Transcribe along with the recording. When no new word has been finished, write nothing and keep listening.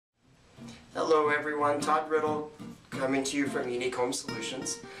Hello everyone, Todd Riddle coming to you from Unique Home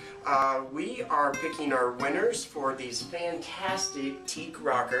Solutions. We are picking our winners for these fantastic teak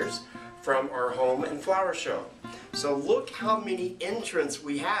rockers from our home and flower show. So look how many entrants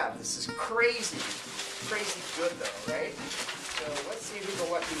we have. This is crazy. Crazy good though, right? So let's see who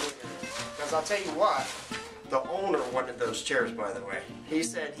the lucky winner is. Because I'll tell you what, the owner wanted those chairs, by the way. He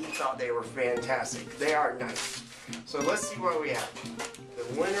said he thought they were fantastic. They are nice. So let's see what we have.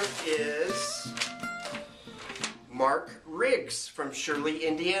 The winner is Mark Riggs from Shirley,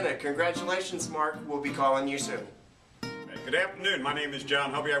 Indiana. Congratulations, Mark. We'll be calling you soon. Good afternoon. My name is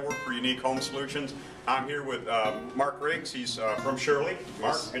John Hubby. I work for Unique Home Solutions. I'm here with Mark Riggs. He's from Shirley.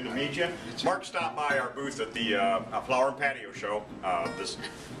 Mark, good to meet you. Mark stopped by our booth at the Flower and Patio show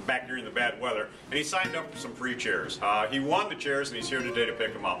back during the bad weather, and he signed up for some free chairs. He won the chairs, and he's here today to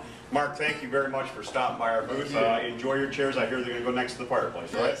pick them up. Mark, thank you very much for stopping by our booth. Enjoy your chairs. I hear they're going to go next to the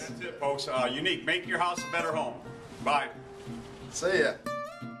fireplace, right? Yes. That's it, folks. Unique. Make your house a better home. Bye. See ya.